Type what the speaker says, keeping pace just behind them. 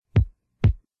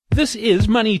This is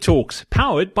Money Talks,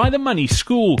 powered by the Money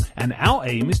School, and our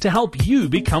aim is to help you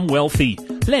become wealthy.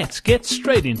 Let's get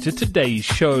straight into today's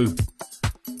show.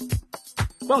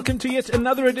 Welcome to yet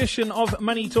another edition of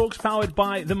Money Talks, powered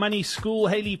by the Money School.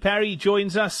 Haley Parry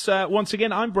joins us once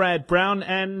again. I'm Brad Brown,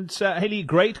 and Haley,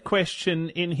 great question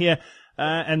in here.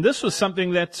 And this was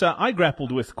something that I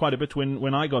grappled with quite a bit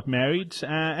when I got married.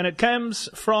 And it comes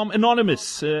from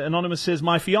Anonymous. Anonymous says,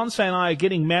 my fiance and I are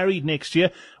getting married next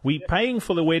year. We're paying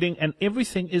for the wedding and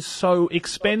everything is so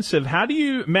expensive. How do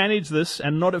you manage this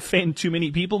and not offend too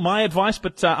many people? My advice,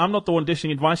 but I'm not the one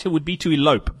dishing advice here, would be to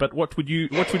elope. But what would you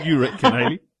reckon,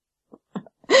 Haley?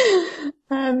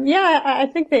 I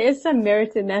think there is some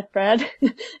merit in that, Brad,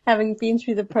 having been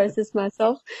through the process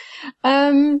myself.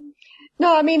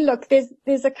 No, I mean, look,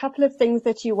 there's a couple of things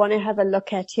that you want to have a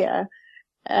look at here.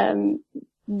 The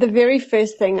very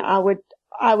first thing I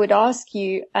would ask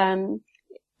you,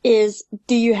 is,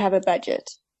 do you have a budget?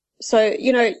 So,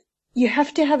 you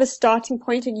have to have a starting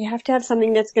point and you have to have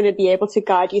something that's going to be able to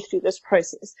guide you through this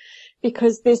process,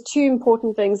 because there's two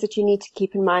important things that you need to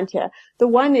keep in mind here. The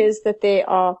one is that there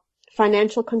are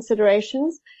financial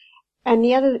considerations, and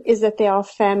the other is that there are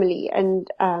family and,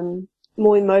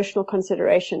 more emotional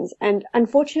considerations. And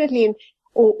unfortunately,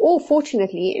 or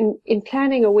fortunately, in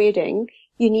planning a wedding,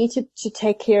 you need to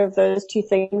take care of those two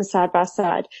things side by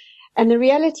side. And the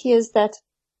reality is that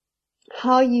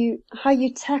how you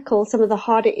tackle some of the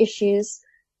harder issues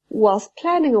whilst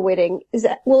planning a wedding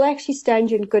will actually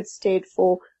stand you in good stead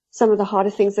for some of the harder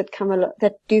things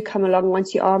that do come along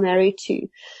once you are married too.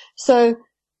 So,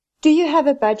 do you have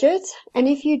a budget? And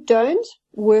if you don't,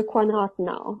 work one out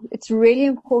now. It's really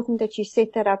important that you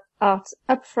set that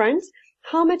up front.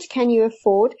 How much can you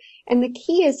afford? And the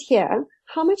key is here,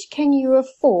 how much can you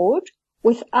afford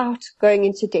without going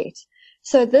into debt?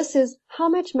 So this is, how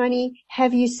much money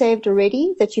have you saved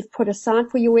already that you've put aside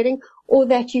for your wedding, or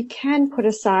that you can put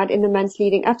aside in the months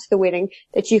leading up to the wedding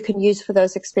that you can use for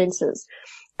those expenses?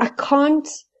 I can't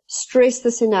stress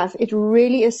this enough. It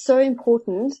really is so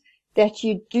important that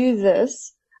you do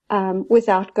this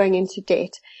without going into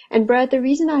debt. And Brad, the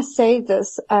reason I say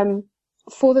this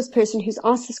for this person who's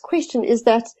asked this question is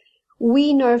that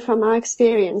we know from our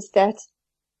experience that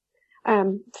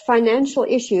financial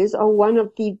issues are one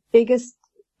of the biggest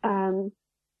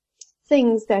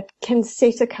things that can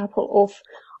set a couple off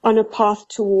on a path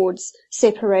towards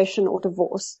separation or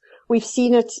divorce. We've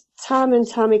seen it time and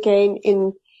time again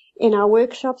in our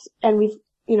workshops, and we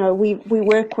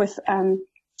work with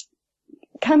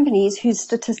companies whose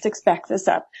statistics back this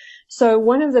up. So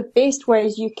one of the best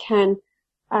ways you can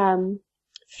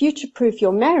future-proof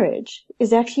your marriage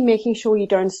is actually making sure you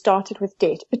don't start it with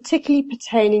debt, particularly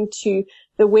pertaining to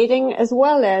the wedding as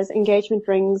well as engagement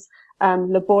rings,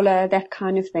 lobola, that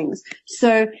kind of things.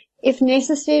 So if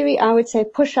necessary, I would say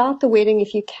push out the wedding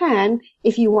if you can,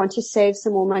 if you want to save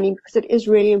some more money, because it is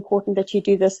really important that you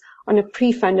do this on a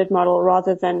pre-funded model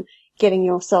rather than getting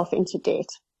yourself into debt.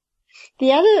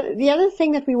 The other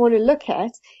thing that we want to look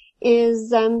at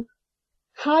is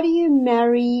how do you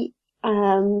marry,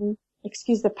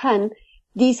 excuse the pun,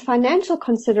 these financial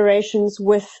considerations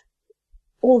with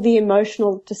all the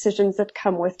emotional decisions that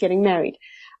come with getting married.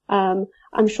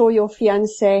 I'm sure your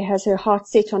fiancée has her heart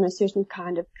set on a certain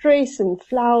kind of dress and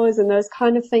flowers and those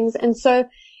kind of things, and so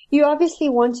you obviously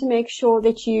want to make sure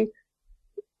that you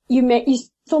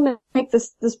still make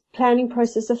this planning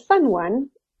process a fun one,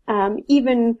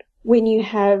 even when you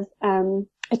have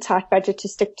a tight budget to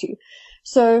stick to.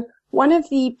 So one of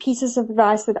the pieces of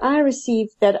advice that I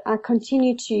received that I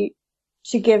continue to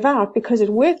give out because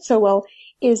it worked so well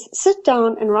is sit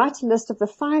down and write a list of the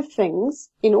 5 things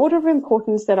in order of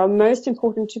importance that are most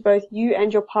important to both you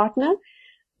and your partner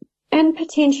and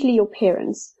potentially your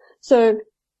parents. So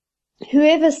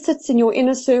whoever sits in your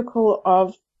inner circle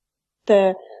of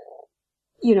the,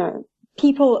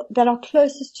 people that are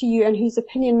closest to you and whose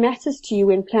opinion matters to you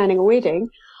when planning a wedding,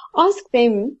 ask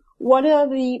them what are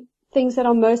the things that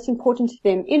are most important to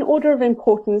them in order of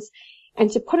importance, and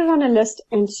to put it on a list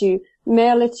and to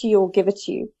mail it to you or give it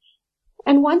to you.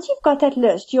 And once you've got that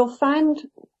list, you'll find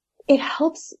it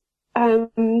helps pull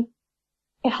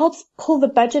the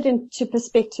budget into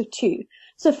perspective too.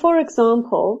 So for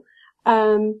example,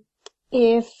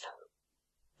 if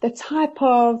the type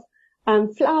of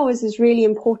flowers is really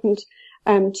important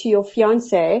to your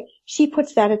fiancé, she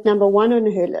puts that at number 1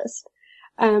 on her list.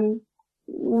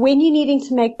 When you're needing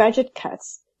to make budget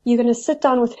cuts, you're going to sit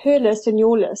down with her list and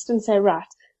your list and say, right,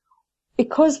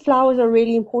 because flowers are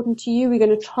really important to you, we're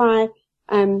going to try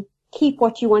keep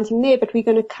what you're wanting there, but we're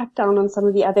going to cut down on some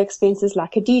of the other expenses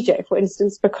like a DJ, for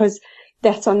instance, because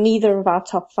that's on neither of our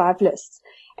top 5 lists.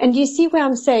 And you see where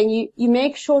I'm saying you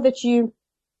make sure that you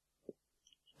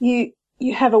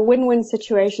have a win-win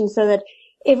situation so that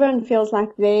everyone feels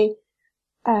like the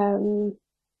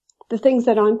things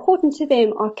that are important to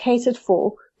them are catered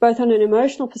for, both on an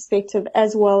emotional perspective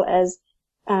as well as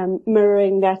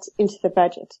mirroring that into the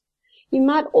budget. You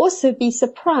might also be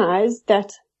surprised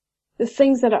that the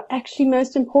things that are actually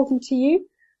most important to you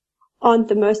aren't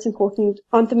the most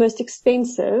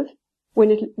expensive when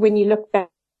you look back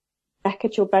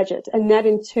at your budget. And that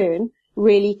in turn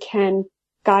really can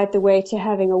guide the way to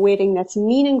having a wedding that's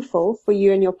meaningful for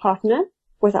you and your partner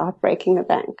without breaking the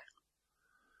bank.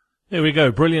 There we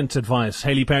go. Brilliant advice.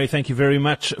 Hayley Parry, thank you very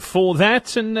much for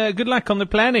that, and good luck on the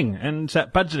planning and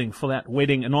budgeting for that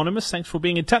wedding. Anonymous, thanks for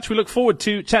being in touch. We look forward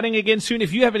to chatting again soon.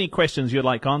 If you have any questions you'd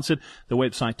like answered, the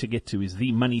website to get to is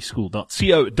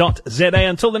themoneyschool.co.za.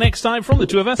 Until the next time, from the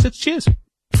two of us, it's cheers.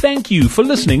 Thank you for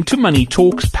listening to Money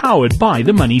Talks, powered by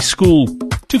The Money School.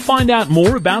 To find out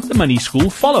more about The Money School,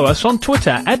 follow us on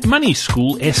Twitter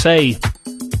 @MoneySchoolSA.